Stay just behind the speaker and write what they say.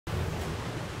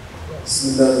بسم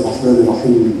الله الرحمن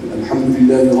الرحيم. الحمد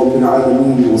لله رب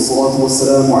العالمين، والصلاة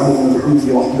والسلام على المبعوث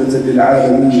رحمة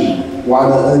للعالمين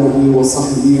وعلى آله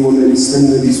وصحبه ومن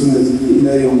استنى بسنته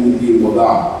إلى يوم الدين،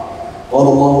 وبعد. قال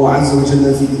الله عز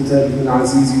وجل في كتابه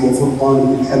العزيز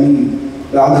وفرقانه الحميد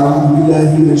بعد أعوذ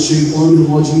بالله من الشيطان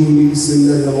الرجيم بسم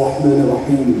الله الرحمن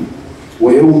الرحيم.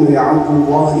 ويوم يعض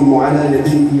الظالم على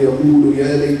يديه يقول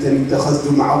يا ليتني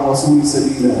اتخذت مع الرسول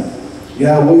سبيلا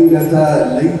يا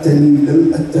ويلتى ليتني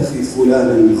لم أتخذ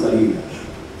فلانا خليلا.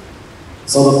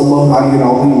 صدق الله العلي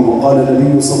العظيم. وقال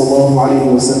النبي صلى الله عليه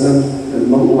وسلم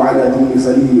المرء على دين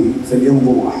خليله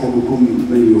فلينظر أحدكم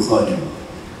من يخالل،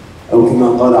 أو كما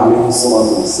قال عليه الصلاة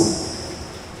والسلام.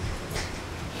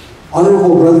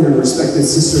 Honorable brother and respected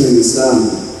sister in Islam,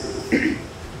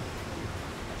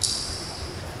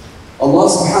 Allah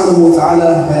subhanahu wa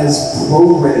ta'ala has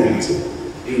programmed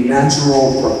a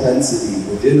natural propensity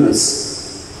within us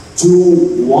to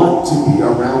want to be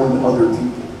around other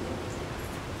people,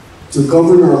 to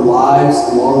govern our lives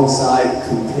alongside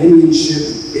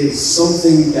companionship is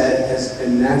something that has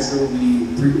been naturally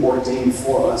preordained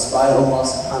for us by Allah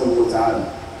subhanahu wa ta'ala.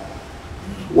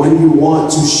 When you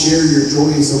want to share your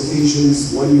joyous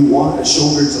occasions, when you want a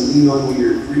shoulder to lean on when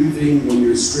you're grieving, when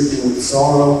you're stricken with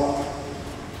sorrow,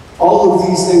 all of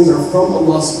these things are from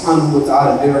Allah subhanahu wa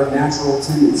ta'ala. They are natural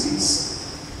tendencies.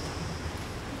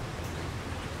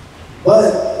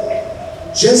 But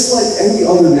just like any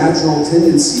other natural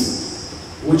tendency,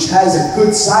 which has a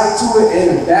good side to it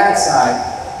and a bad side,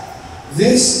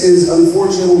 this is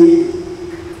unfortunately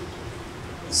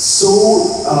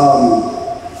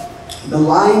the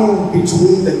line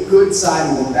between the good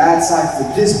side and the bad side for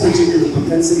this particular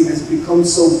propensity has become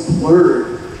so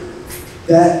blurred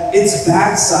that its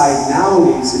bad side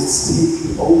nowadays is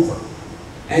taking over.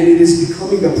 And it is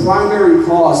becoming the primary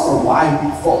cause for why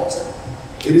we falter.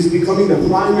 It is becoming the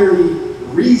primary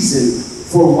reason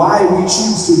for why we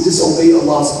choose to disobey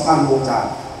Allah subhanahu wa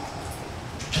ta'ala.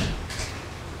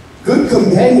 Good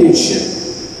companionship,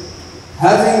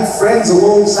 having friends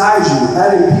alongside you,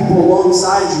 having people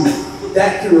alongside you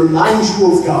that can remind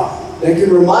you of God, that can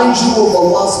remind you of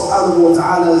Allah subhanahu wa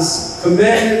ta'ala's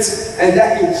commandments, and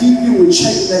that can keep you in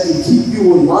check, that can keep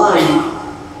you in line,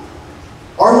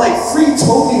 are like free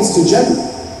tokens to Jannah.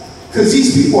 Because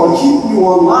these people are keeping you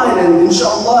online, and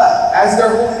inshallah, as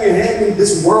they're holding your hand in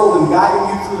this world and guiding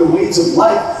you through the ways of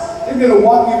life, they're going to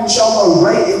walk you, inshallah,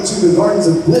 right into the gardens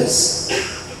of bliss.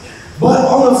 But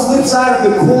on the flip side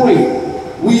of the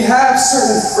coin, we have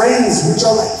certain friends which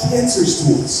are like cancers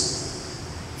to us.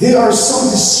 They are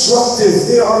so destructive.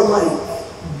 They are like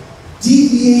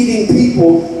deviating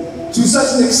people to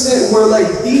such an extent where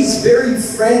like these very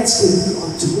friends can be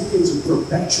our tokens of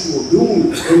perpetual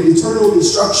doom and eternal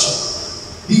destruction.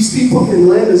 These people can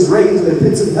land us right into the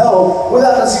pits of hell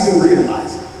without us even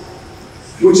realizing.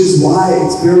 Which is why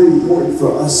it's very important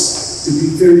for us to be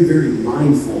very, very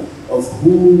mindful of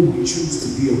who we choose to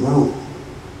be around,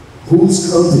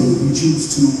 whose company we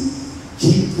choose to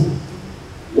keep,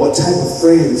 what type of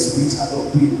friends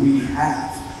we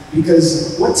have.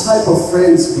 Because what type of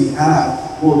friends we have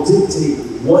will dictate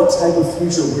what type of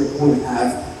future we're going to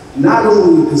have, not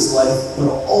only in this life, but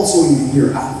also in the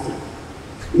hereafter.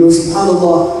 You know,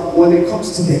 subhanAllah, when it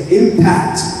comes to the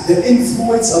impact, the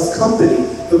influence of company,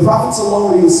 the Prophet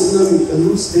ﷺ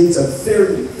elucidates a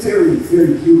very, very,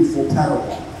 very beautiful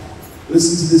parable.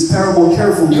 Listen to this parable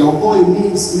carefully. Although it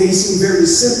may seem very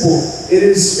simple, it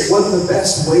is one of the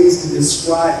best ways to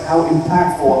describe how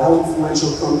impactful, how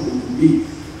influential company can be.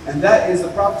 And that is, the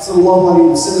Prophet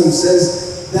ﷺ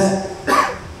says that,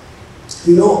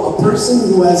 you know, a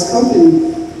person who has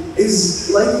company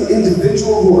is like an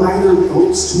individual who either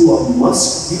goes to a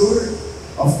musk dealer,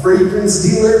 a fragrance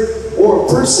dealer, or a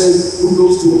person who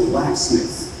goes to a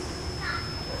blacksmith.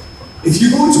 If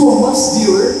you go to a musk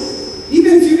dealer,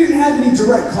 even if you didn't have any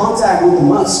direct contact with the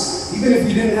musk, even if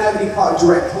you didn't have any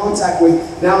direct contact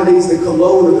with nowadays the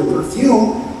cologne or the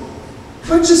perfume,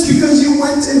 but just because you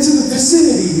went into the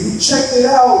vicinity, you checked it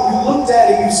out, you looked at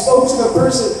it, you spoke to the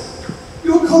person,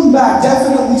 you'll come back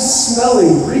definitely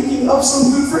smelling, reeking of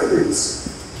some good fragrance.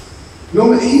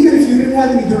 No, even if you didn't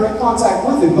have any direct contact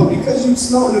with it, but because you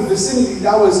smelled in the vicinity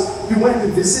you went in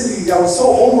the vicinity that was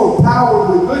so overpowered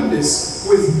with goodness,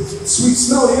 with sweet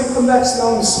smell, you'll come back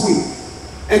smelling sweet.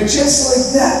 And just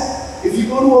like that, if you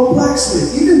go to a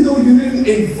blacksmith, even though you didn't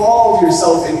involve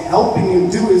yourself in helping him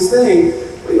do his thing,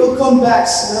 but you'll come back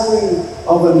smelling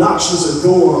of a noxious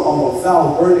odor, of a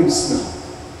foul burning smell,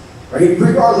 right?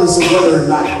 Regardless of whether or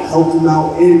not you helped him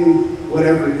out in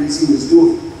whatever it is he was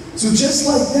doing. So just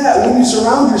like that, when you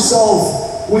surround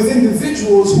yourself with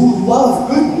individuals who love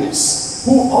goodness,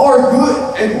 who are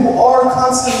good, and who are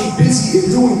constantly busy busy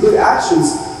in doing good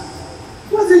actions,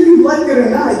 whether you like it or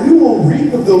not, you will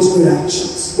reap of those good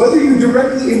actions. Whether you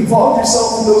directly involve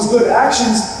yourself in those good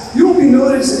actions, you will be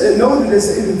noted as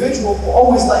an individual who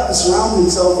always like to surround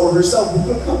himself or herself with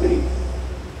good company.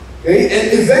 Okay?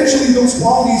 And eventually those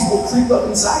qualities will creep up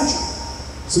inside you.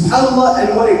 SubhanAllah,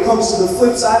 and when it comes to the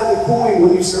flip side of the coin,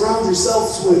 when you surround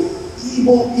yourselves with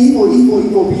evil people,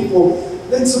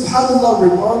 then SubhanAllah,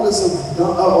 regardless of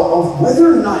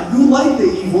whether or not you like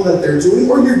the evil that they're doing,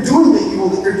 or you're doing the evil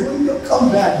that they're doing, you'll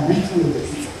come back reeking of the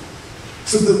evil.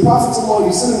 So the Prophet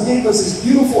ﷺ gave us this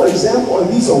beautiful example,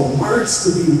 and these are words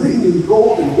to be written in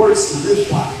gold and words to live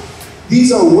by.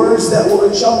 These are words that will,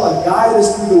 inshallah, guide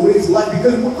us through the ways of life,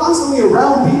 because we're constantly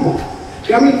around people.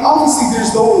 I mean, obviously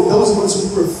there's those of us who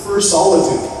prefer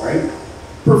solitude, right?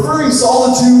 Preferring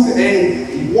solitude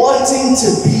and wanting to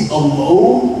be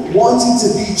alone, wanting to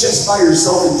be just by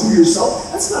yourself and to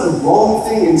yourself, that's not a wrong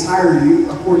thing entirely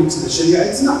according to the Sharia.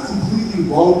 It's not completely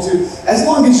wrong to, as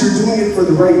long as you're doing it for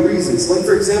the right reasons. Like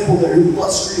for example, the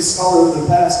illustrious scholar of the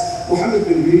past, Muhammad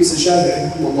bin Idris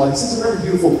al-Shafi'i, he says a very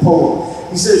beautiful poem.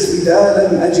 He says, إِذَا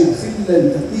لَمْ أَجِدْ خِلًّا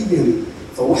تَقِيًّا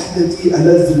فَوَحْدَتِي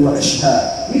أَلَذُّ وَأَشْهَى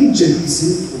مِنْ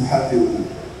جَلِيسٍ أُحَبِّبُ.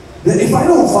 That if I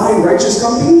don't find righteous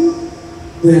company,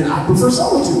 then I prefer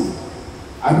solitude.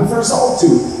 I prefer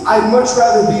solitude. I'd much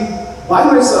rather be by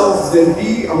myself than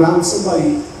be around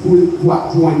somebody who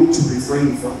I need to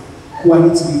refrain from, who I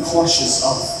need to be cautious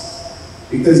of.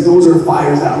 Because those are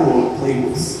fires that I don't want to play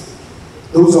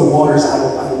with. Those are waters I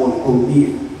don't want to go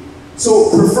near.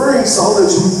 So preferring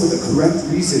solitude for the correct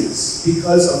reasons,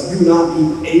 because of you not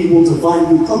being able to find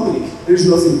good company, there's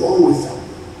nothing wrong with that.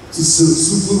 To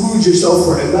seclude yourself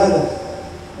for ibadah,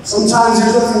 sometimes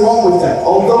there's nothing wrong with that.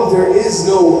 Although there is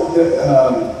no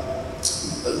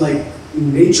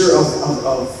nature of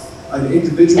an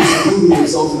individual secluding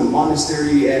themselves in a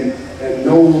monastery and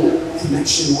no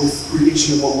connection with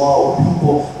creation of Allah or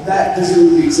people, that doesn't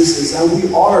really exist in Islam.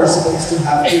 We are supposed to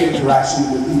have good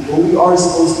interaction with people. We are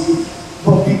supposed to be,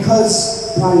 but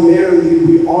because primarily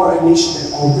we are a nation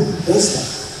that already does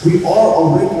that, we are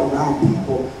already around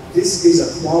people, this is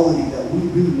a quality that we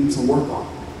really need to work on.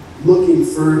 Looking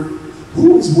for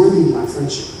who is worthy of my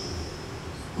friendship?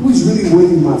 Who is really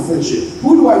worthy of my friendship?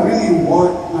 Who do I really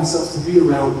want myself to be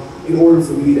around in order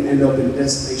for me to end up in a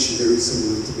destination very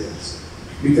similar to theirs?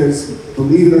 Because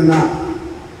believe it or not,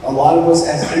 a lot of us,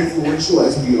 as influential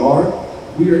as we are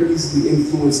easily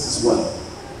influenced as well.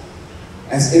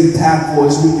 As impactful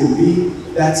as we can be,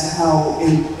 that's how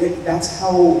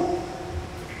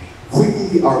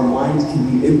quickly our mind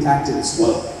can be impacted as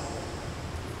well.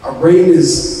 Our brain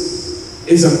is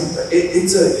a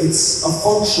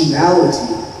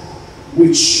functionality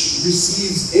which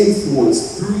receives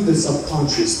influence through the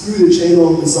subconscious, through the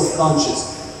channel of the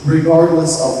subconscious,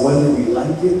 regardless of whether we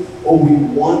like it or we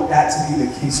want that to be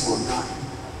the case or not.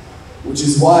 Which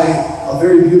is why a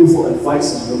very beautiful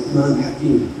advice of Luqman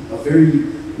Hakim, a very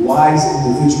wise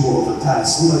individual of the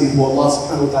past, somebody who Allah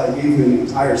subhanahu wa ta'ala gave him an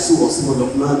entire surah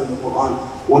Luqman in the Quran.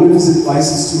 One of his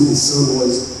advices to his son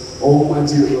was, "Oh my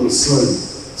dear little son,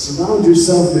 surround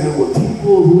yourself, man, with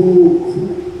people who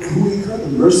incur the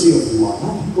mercy of Allah,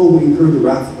 not people who incur the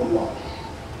wrath of Allah.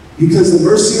 Because the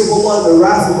mercy of Allah and the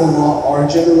wrath of Allah are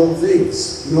general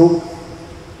things, you know?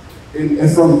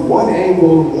 And from one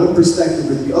angle, one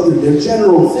perspective or the other, they're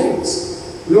general things.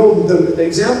 You know, the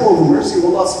example of the mercy of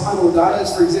Allah subhanahu wa ta'ala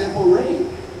is, for example,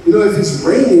 rain. You know, if it's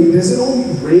raining, does it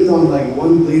only rain on like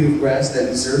one blade of grass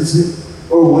that deserves it?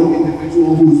 Or one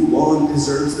individual whose lawn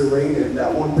deserves the rain and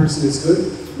that one person is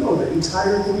good? No, the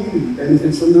entire community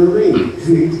benefits from the rain.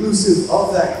 And inclusive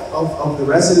of that, of the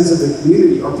residents of the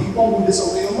community are people who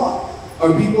disobey Allah,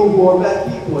 are people who are bad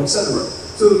people, etc.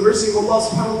 So the mercy of Allah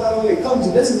subhanahu wa ta'ala, when it comes,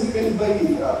 it doesn't leave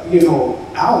anybody, out.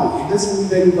 It doesn't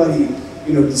leave anybody,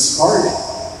 discarded.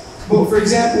 But for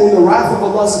example, when the wrath of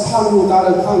Allah subhanahu wa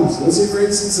ta'ala comes, let's say for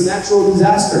instance a natural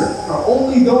disaster, are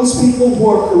only those people who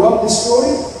are corrupt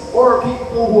destroyed, or are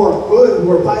people who are good,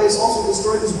 who are pious also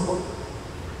destroyed as well?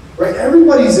 Right?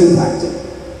 Everybody's impacted.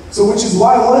 So which is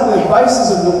why one of the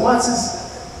advices of Luqman says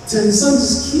to his son,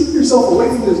 just keep yourself away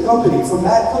from this company, from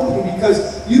bad company, because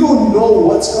you don't know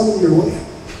what's coming your way.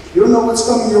 You don't know what's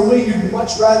coming your way. You'd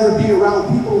much rather be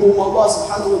around people whom Allah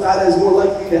subhanahu wa ta'ala is more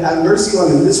likely to have mercy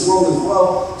on in this world as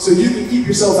well, so you can keep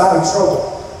yourself out of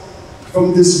trouble.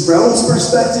 From this realm's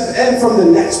perspective and from the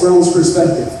next realm's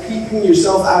perspective, keeping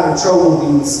yourself out of trouble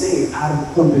means staying out of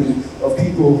the company of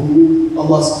people who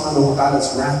Allah subhanahu wa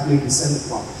ta'ala's wrath may descend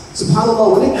upon.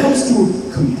 SubhanAllah, when it comes to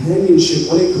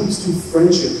companionship, when it comes to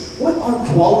friendship, what are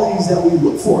qualities that we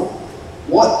look for?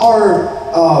 What are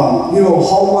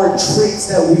hallmark traits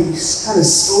that we kind of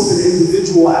scope an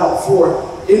individual out for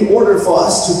in order for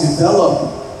us to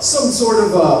develop some sort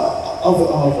of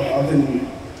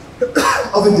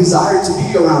a desire to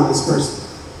be around this person?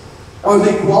 Are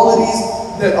they qualities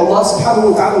that Allah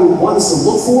subhanahu wa ta'ala would want us to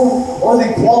look for, or are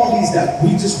they qualities that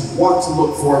we just want to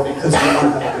look for because we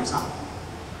want to have a good time?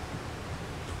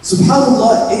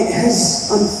 SubhanAllah, it has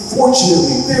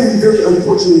unfortunately, very, very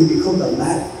unfortunately become the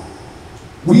latter.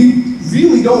 We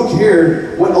really don't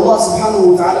care what Allah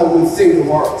subhanahu wa ta'ala would think of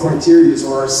our criteria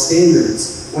or our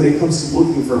standards when it comes to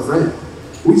looking for a friend.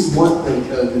 We just want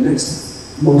the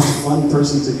next most fun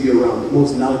person to be around, the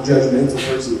most non-judgmental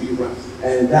person to be around.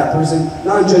 And that person,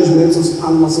 non-judgmental,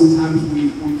 subhanAllah, sometimes we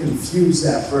confuse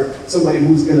that for somebody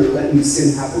who's going to let me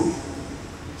sin happily.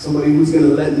 Somebody who's going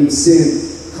to let me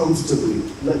sin comfortably.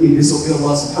 Let me disobey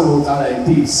Allah subhanahu wa ta'ala in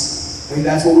peace. And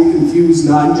that's what we confuse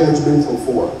non-judgmental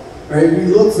for. Right? We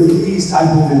look for these type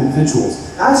of individuals.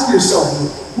 Ask yourself,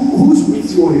 who's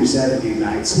with you on your Saturday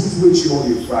nights? Who's with you on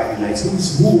your Friday nights?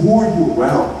 Who are you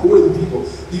around? Who are the people?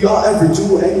 Do y'all ever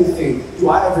do anything? Do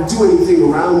I ever do anything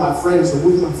around my friends or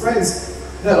with my friends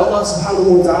that Allah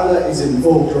subhanahu wa ta'ala is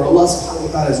invoked, or Allah subhanahu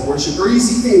wa ta'ala is worshipped, or is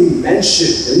he being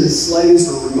mentioned in the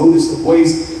slightest or remotest of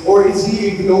ways? Or is he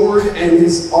ignored and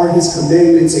are his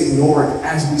commandments ignored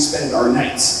as we spend our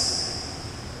nights?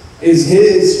 Is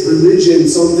his religion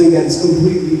something that is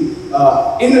completely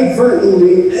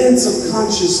inadvertently and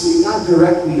subconsciously, not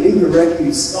directly,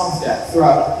 indirectly scoffed at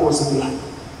throughout the course of the night?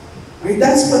 Right?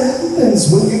 That's what happens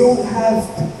when you don't have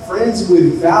friends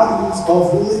with values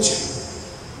of religion.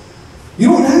 You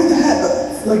don't have to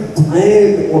have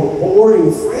bland or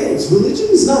boring friends. Religion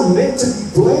is not meant to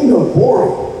be bland or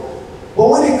boring. But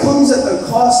when it comes at the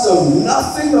cost of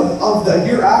nothing of the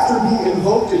hereafter being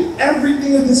invoked and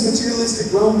everything of this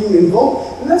materialistic realm being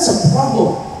invoked, then that's a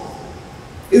problem.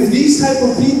 If these type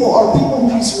of people are people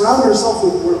who we surround ourselves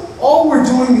with, where all we're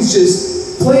doing is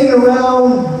just playing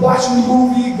around, watching a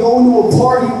movie, going to a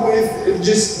party with, and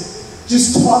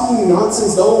just talking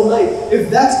nonsense the whole night, if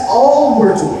that's all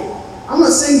we're doing, I'm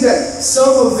not saying that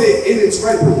some of it in its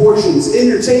right proportions,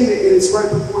 entertainment in its right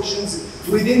proportions,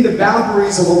 within the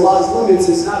boundaries of Allah's limits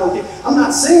is not okay. I'm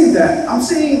not saying that. I'm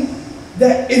saying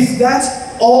that if that's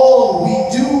all we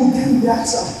do, then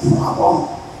that's a problem.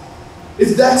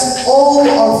 If that's all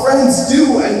our friends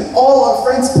do and all our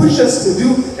friends push us to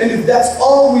do, and if that's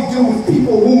all we do with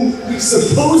people whom we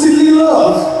supposedly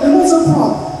love, then that's a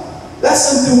problem. That's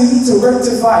something we need to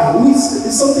rectify.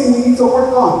 It's something we need to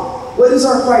work on. What is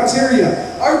our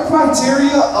criteria? Our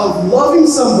criteria of loving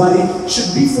somebody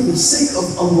should be for the sake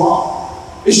of Allah.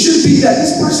 It should be that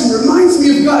this person reminds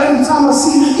me of God every time I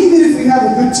see him, even if we have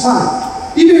a good time.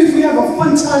 Even if we have a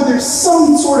fun time, there's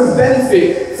some sort of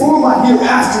benefit for my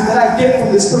hereafter that I get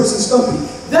from this person's company.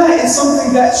 That is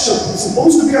something that's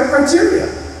supposed to be our criteria.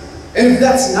 And if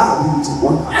that's not, we need to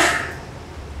work on it.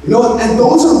 And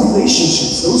those are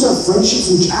relationships. Those are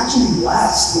friendships which actually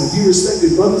last. My dear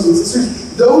respected brothers and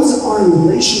sisters, those are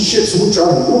relationships which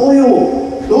are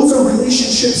loyal. Those are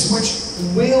relationships which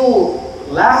will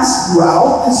last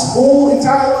throughout this whole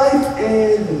entire life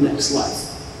and the next life.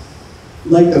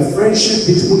 Like the friendship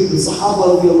between the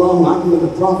Sahaba radiallahu anhum and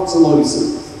the Prophet sallallahu alaihi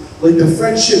wasallam. Like the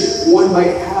friendship one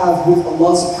might have with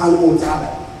Allah subhanahu wa ta'ala.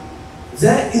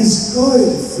 That is good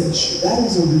friendship. That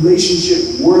is a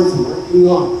relationship worth working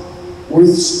on,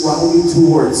 worth striving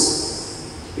towards.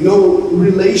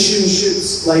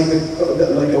 Relationships like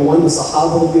the one the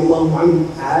Sahaba radiallahu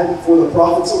anhum had for the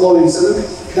Prophet sallallahu alaihi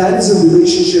wasallam, that is a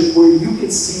relationship where you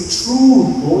can see true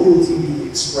loyalty being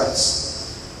expressed.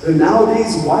 And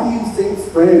nowadays, why do you think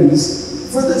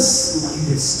friends, for the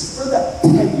slightest, for the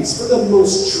pettiest, for the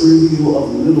most trivial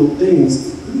of little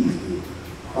things, leave you,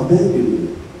 abandon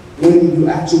you? When you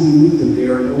actually need them, they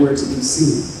are nowhere to be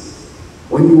seen.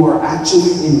 When you are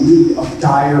actually in need of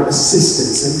dire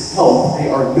assistance and help, they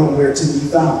are nowhere to be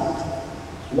found.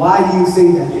 Why do you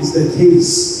think that is the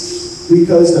case?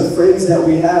 Because the friends that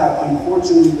we have,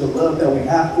 unfortunately, the love that we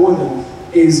have for them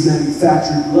is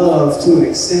manufactured love to an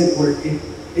extent where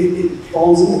it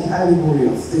falls in the category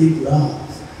of fake love.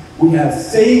 We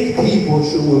have fake people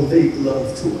showing fake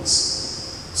love to us.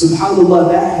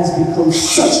 SubhanAllah, that has become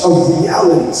such a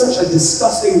reality, such a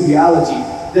disgusting reality,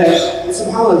 that,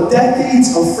 SubhanAllah,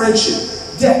 decades of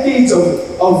friendship, decades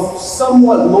of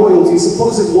somewhat loyalty,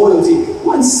 supposed loyalty,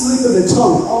 one slip of the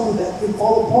tongue, all of that can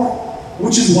fall apart.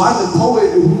 Which is why the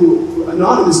poet,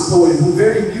 anonymous poet, who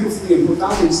very beautifully and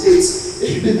profoundly states,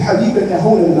 احبب حبيبك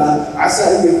هونا ما عسى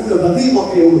أن يكون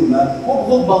بغيضك يوما ما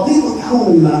وابغض بغيضك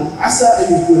هونا ما عسى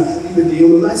أن يكون حبيبك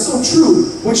يوما ما. It's so true,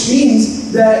 which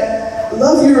means that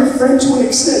love your friend to an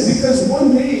extent, because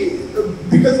one day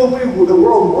because the way the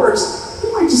world works,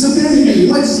 he might just abandon you,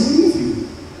 he might just leave you.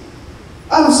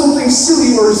 Out of something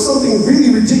silly or something really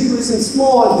ridiculous and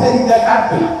small and petty that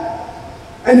happened.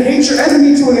 And hate your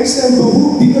enemy to an extent,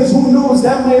 because who knows,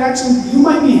 that might actually, you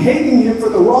might be hating him for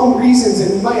the wrong reasons,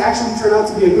 and he might actually turn out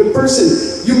to be a good person.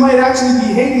 You might actually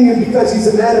be hating him because he's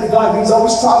a man of God, he's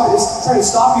always trying to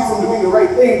stop you from doing the right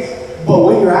thing. But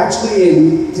when you're actually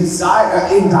in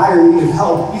dire need of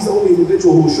help, he's the only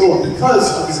individual who will show up because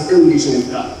of his affiliation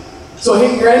with God. So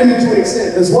hate your enemy to an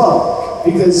extent as well,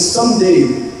 because someday,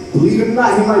 believe it or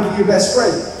not, he might be your best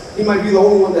friend. He might be the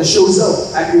only one that shows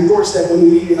up at your doorstep when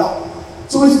you need help.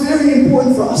 So it's very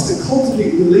important for us to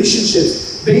cultivate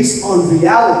relationships based on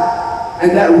reality,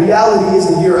 and that reality is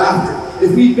the hereafter.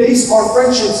 If we base our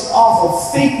friendships off of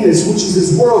fakeness, which is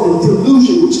this world, and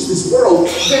delusion, which is this world,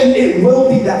 then it will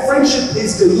be that friendship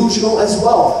is delusional as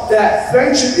well. That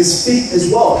friendship is fake as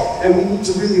well. And we need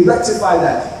to really rectify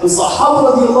that. The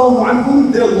Sahaba radiallahu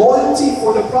anhum, their loyalty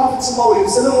for the Prophet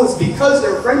was because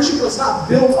their friendship was not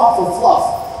built off of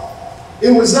fluff.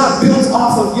 It was not built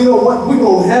off of, you know what, we're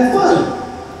going to have fun.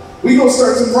 We go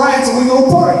start some riots and we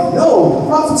go party. No, the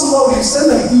Prophet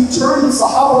ﷺ, he turned the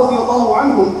Sahaba radiallahu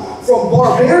anhum from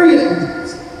barbarian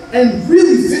and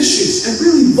really vicious and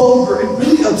really vulgar and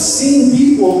really obscene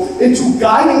people into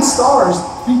guiding stars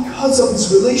because of his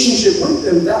relationship with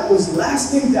them that was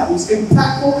lasting, that was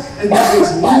impactful, and that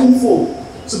was meaningful.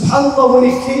 SubhanAllah, when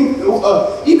it came,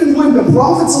 even when the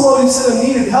Prophet ﷺ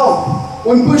needed help,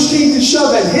 when push came to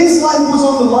shove and his life was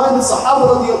on the line, the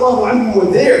Sahaba radiallahu anhum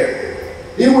were there.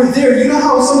 They were there. You know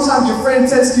how sometimes your friend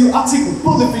says to you, I'll take a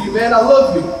bullet for you, man, I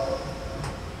love you.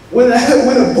 When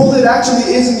a bullet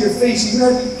actually is in your face, he's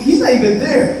not even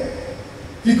there.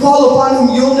 If you call upon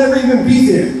him, you'll never even be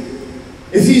there.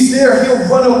 If he's there, he'll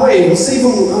run away. He'll save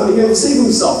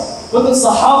himself. But the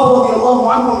Sahaba radiallahu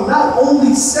anhum not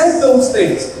only said those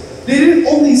things, they didn't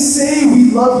only say,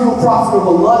 we love your Prophet of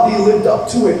Allah, they lived up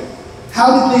to it.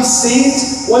 How did they say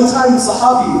it? One time the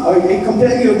Sahabi, a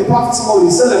companion of the Prophet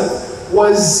ﷺ,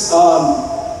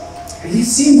 he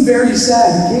seemed very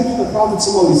sad. He came to the Prophet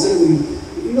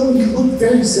ﷺ, you know, he looked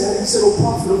very sad. He said, oh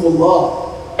Prophet of Allah,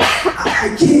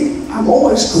 I'm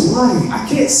always crying. I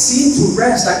can't seem to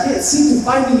rest. I can't seem to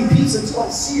find any peace until I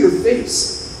see your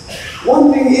face.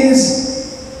 One thing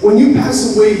is, when you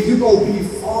pass away, you're going to be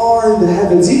far in the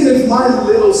heavens. Even if my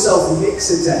little self makes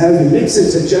it to heaven, makes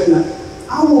it to Jannah,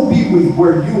 I will be with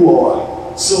where you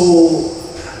are. So,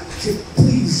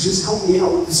 please just help me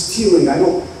out with this feeling. I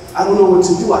don't know what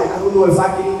to do. I don't know if I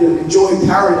can even enjoy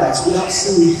paradise without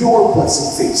seeing your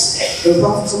blessed face. The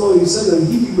Prophet ﷺ,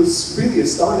 he was really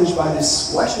astonished by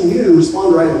this question. He didn't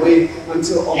respond right away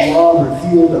until Allah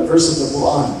revealed a verse of the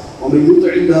Quran. وَمَنْ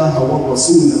يُطِعِ اللَّهَ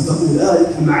وَالرَّسُولَ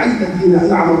فَأُولَٰئِكَ مَعَ الَّذِينَ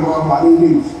أَنْعَمَ اللَّهُ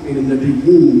عَلَيْهِمْ مِنَ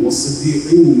النَّبِيِّينَ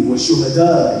وَالصِّدِّيقِينَ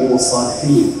وَالشُّهَدَاءِ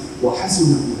وَالصَّالِحِينَ وَحَسُنَ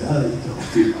أُولَٰئِكَ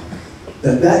رَفِيقًا.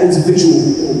 That individual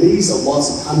who obeys Allah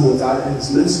subhanahu wa ta'ala and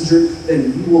his messenger,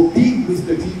 then he will be with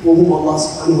the people whom Allah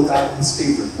subhanahu wa ta'ala has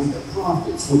favored, with the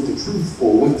prophets, with the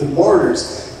truthful, with the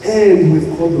martyrs, and with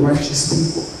all the righteous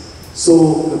people.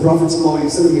 So the Prophet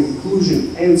ﷺ in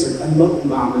conclusion answered,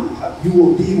 you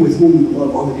will be with whom you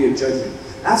love on the day of judgment.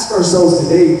 Ask ourselves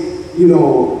today, you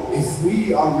know, if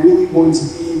we are really going to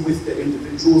be with the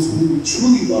individuals who we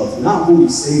truly love, not who we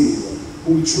say we love,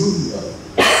 who we truly love.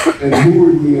 And who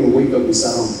are we going to wake up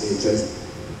beside on the day of judgment?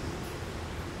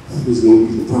 Who's going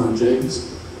to be LeBron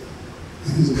James?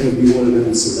 Who's going to be one of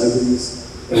them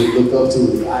celebrities that we look up to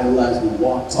and we idolize, we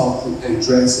walk, talk, and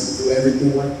dress, and do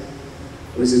everything like?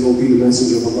 Or is it going to be the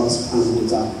messenger of Allah subhanahu wa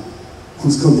ta'ala,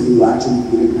 whose company will actually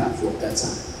be impactful at that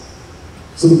time?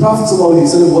 So the Prophet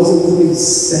ﷺ wasn't only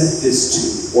said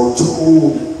this to or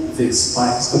told this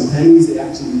by his companions, they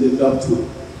actually lived up to it.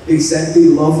 They said they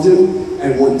loved him,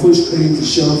 and when push came to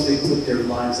shove, they put their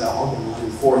lives out on the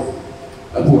line for him.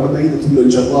 Abu Ubaidah ibn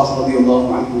al-Jarrah radiallahu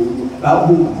anhu, about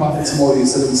whom the Prophet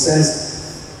ﷺ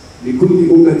says, لِكُلِّ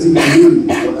أُمَّتِي أَمِينٌ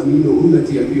وَأَمِينُ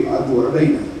أُمَّتِي Abu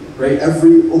Ubaidah. Right?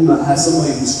 Every ummah has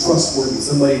somebody who's trustworthy,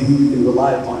 somebody who you can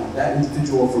rely upon. That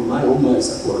individual from my ummah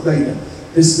is Abu Ubaidah.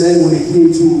 This man, when he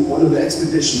came to one of the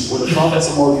expeditions where the Prophet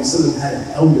ﷺ had a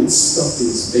helmet stuck in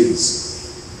his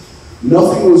face,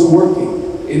 nothing was working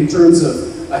in terms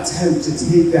of attempt to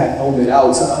take that helmet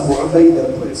out. So Abu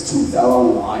Ubaidah put his tooth out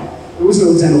on the line. There was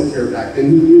no dental care back then.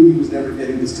 He knew he was never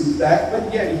getting his tooth back,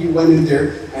 but yet he went in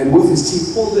there and with his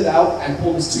teeth pulled it out and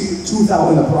pulled his tooth out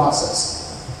in the process.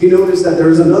 He noticed that there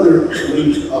was another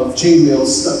link of chainmail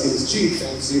stuck in his cheek,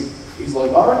 and he's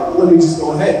like, all right, let me just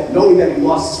go ahead. Knowing that he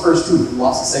lost his first tooth, he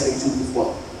lost his second tooth as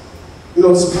well. You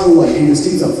know, SubhanAllah, gave his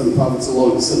teeth up for the Prophet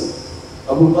ﷺ.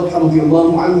 Abu Talha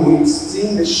radiallahu anhu, when he was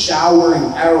seeing the showering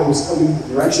arrows coming in the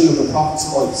direction of the Prophet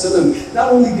ﷺ,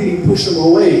 not only did he push them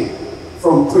away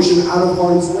from pushing out of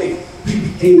harm's way,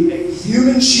 he became a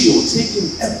human shield,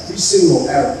 taking every single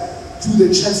arrow to the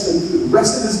chest and to the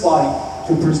rest of his body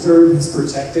to preserve his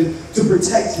protected, to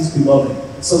protect his beloved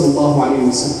sallallahu alayhi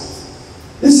wa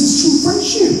sallam. This is true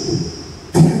friendship.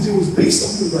 Because it was based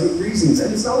on the right reasons.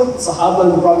 And it's not like the Sahaba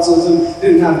and the Prophet ﷺ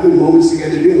didn't have good moments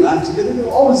together, didn't laugh together. They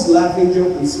were always laughing,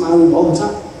 joking, smiling all the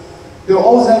time. They were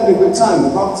always having a good time.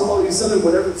 The Prophet ﷺ,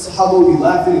 whenever the Sahaba would be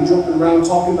laughing and joking around,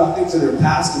 talking about things in their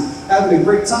past and having a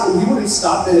great time, he wouldn't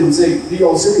stop it and say, be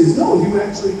all serious. No, he would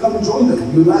actually come and join them.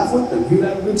 He would laugh with them. He would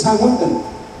have a good time with them.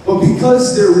 But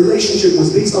because their relationship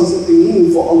was based on something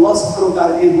meaningful, Allah subhanahu wa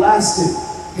ta'ala, it lasted.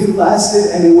 It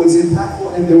lasted and it was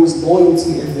impactful and there was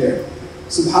loyalty in there.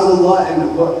 SubhanAllah,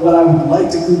 and what I would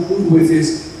like to conclude with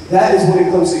is, that is when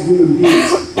it comes to human beings.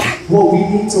 What we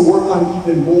need to work on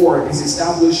even more is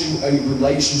establishing a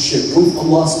relationship with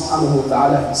Allah subhanahu wa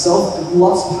ta'ala himself. And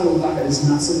Allah subhanahu wa ta'ala is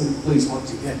not someone who plays hard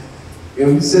to get. You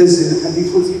know, he says in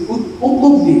Hadith, look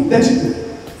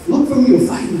for me, you'll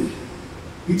find me.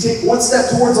 You take one step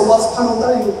towards Allah subhanahu wa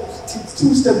ta'ala, he'll take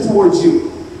 2 steps towards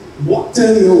you. Walk to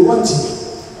him, he'll run to you.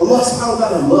 Allah subhanahu wa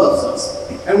ta'ala loves us.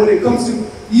 And when it comes to,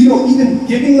 even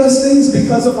giving us things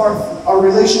because of our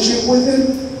relationship with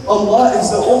Him, Allah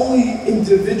is the only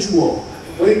individual.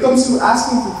 When it comes to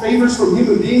asking for favors from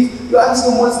human beings, you ask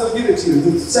them once, they'll give it to you.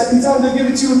 The second time, they'll give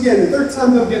it to you again. The third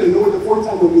time, they'll get it. Or the fourth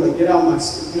time, they'll be like, get out my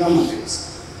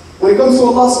face. When it comes to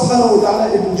Allah subhanahu wa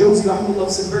ta'ala, Ibn Jawzi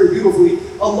rahimahullah said very beautifully,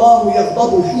 Allahu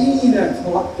yaghdadu hina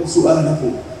talaqta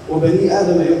su'alahu, wa bani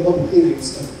Adam yaghdadu hina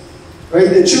yus'alu. Right?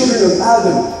 The children of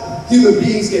Adam, human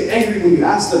beings, get angry when you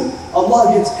ask them.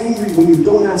 Allah gets angry when you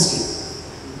don't ask Him.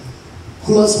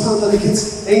 Allah subhanahu wa ta'ala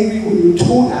gets angry when you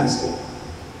don't ask Him.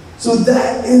 So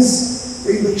that is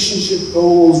relationship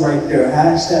goals right there.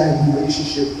 Hashtag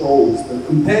relationship goals. The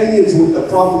companions with the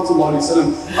Prophet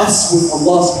ﷺ, us with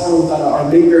Allah subhanahu wa ta'ala,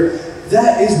 our Maker.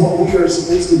 That is what we are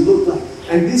supposed to look like.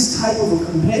 And this type of a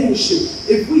companionship,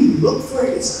 if we look for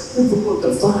it, it's not difficult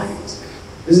to find.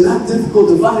 It's not difficult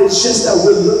to find. It's just that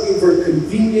we're looking for a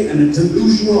convenient and a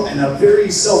delusional and a very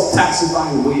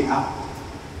self-pacifying way out.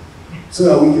 So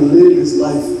that we can live this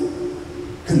life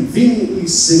conveniently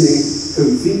sinning,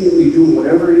 conveniently doing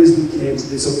whatever it is we can to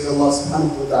disobey Allah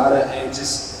subhanahu wa ta'ala and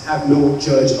just have no one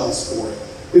judge us for it.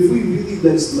 If we really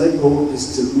let go of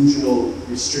this delusional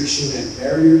restriction and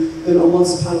barrier, then Allah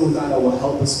subhanahu wa ta'ala will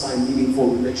help us find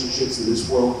meaningful relationships in this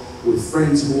world with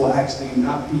friends who will actually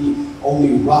not be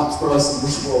only rocks for us in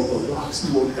this world, but rocks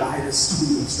who will guide us to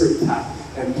the straight path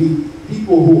and be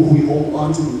people who we hold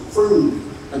on to firmly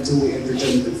until we enter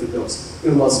Jannah al-Firdaus.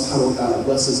 May Allah subhanahu wa ta'ala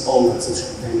bless us all with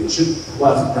such companionship.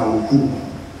 Wa akhir da'wana.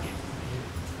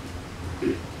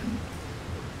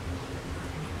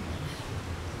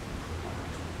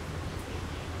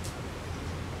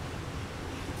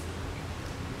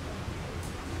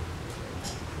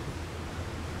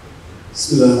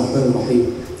 بسم الله الرحمن الرحيم.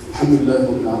 الحمد لله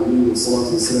رب العالمين والصلاة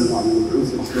والسلام على المبعوث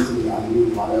رحمة للعالمين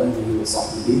وعلى آله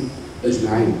وصحبه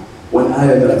أجمعين. One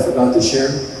ayah that I forgot to share,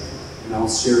 and I'll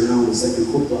share now in the second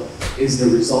khutbah, is the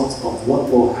result of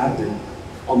what will happen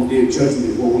on the Day of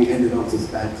Judgment when we ended up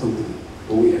with bad company,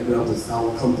 when we ended up with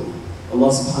foul company. Allah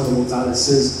subhanahu wa ta'ala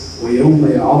says, وَيَوْمَ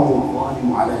يَعَضُّ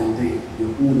الظَّالِمُ عَلَى يَدَيْهِ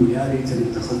يَقُولُ يَا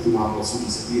لَيْتَنِي اتَّخَذْتُ مَعَ الرَّسُولِ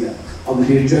سَبِيلًا. On the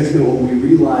Day of Judgment, when we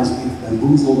realize we've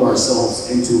bamboozled ourselves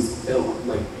into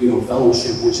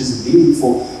fellowship, which isn't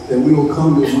meaningful, then we will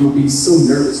come and we will be so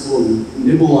nervous, we'll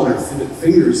nibble on our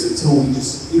fingers until we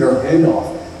just eat our hand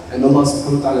off. And Allah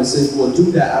subhanahu wa ta'ala says, we'll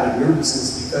do that out of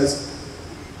nervousness because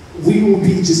we will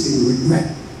be just in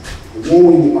regret,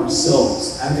 woeing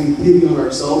ourselves, having pity on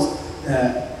ourselves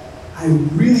that I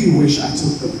really wish I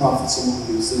took the Prophet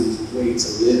ﷺ's way to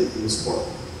live in this world.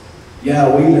 Ya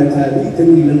waylata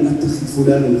laytani lam attakhidh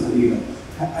fulanan khalila.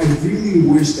 I really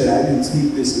wish that I didn't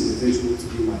take this individual to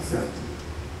be my friend.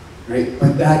 Right?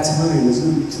 But that time is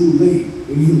going to be too late.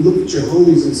 When you look at your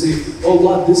homies and say, oh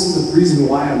Allah, this is the reason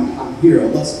why I'm here.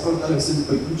 Allah subhanahu wa ta'ala says,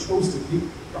 but you chose to be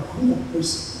around that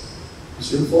person.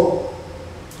 It's your fault.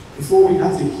 Before we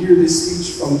have to hear this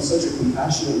speech from such a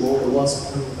compassionate Lord, Allah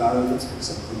subhanahu wa ta'ala, let's make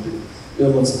some company. May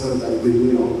Allah subhanahu wa ta'ala give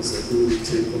me all this ability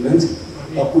to implement.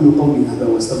 أقول قولي هذا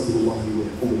وأستغفر الله لي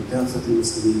ولكم ولكافة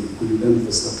المسلمين من كل ذنب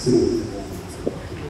فاستغفروه إنه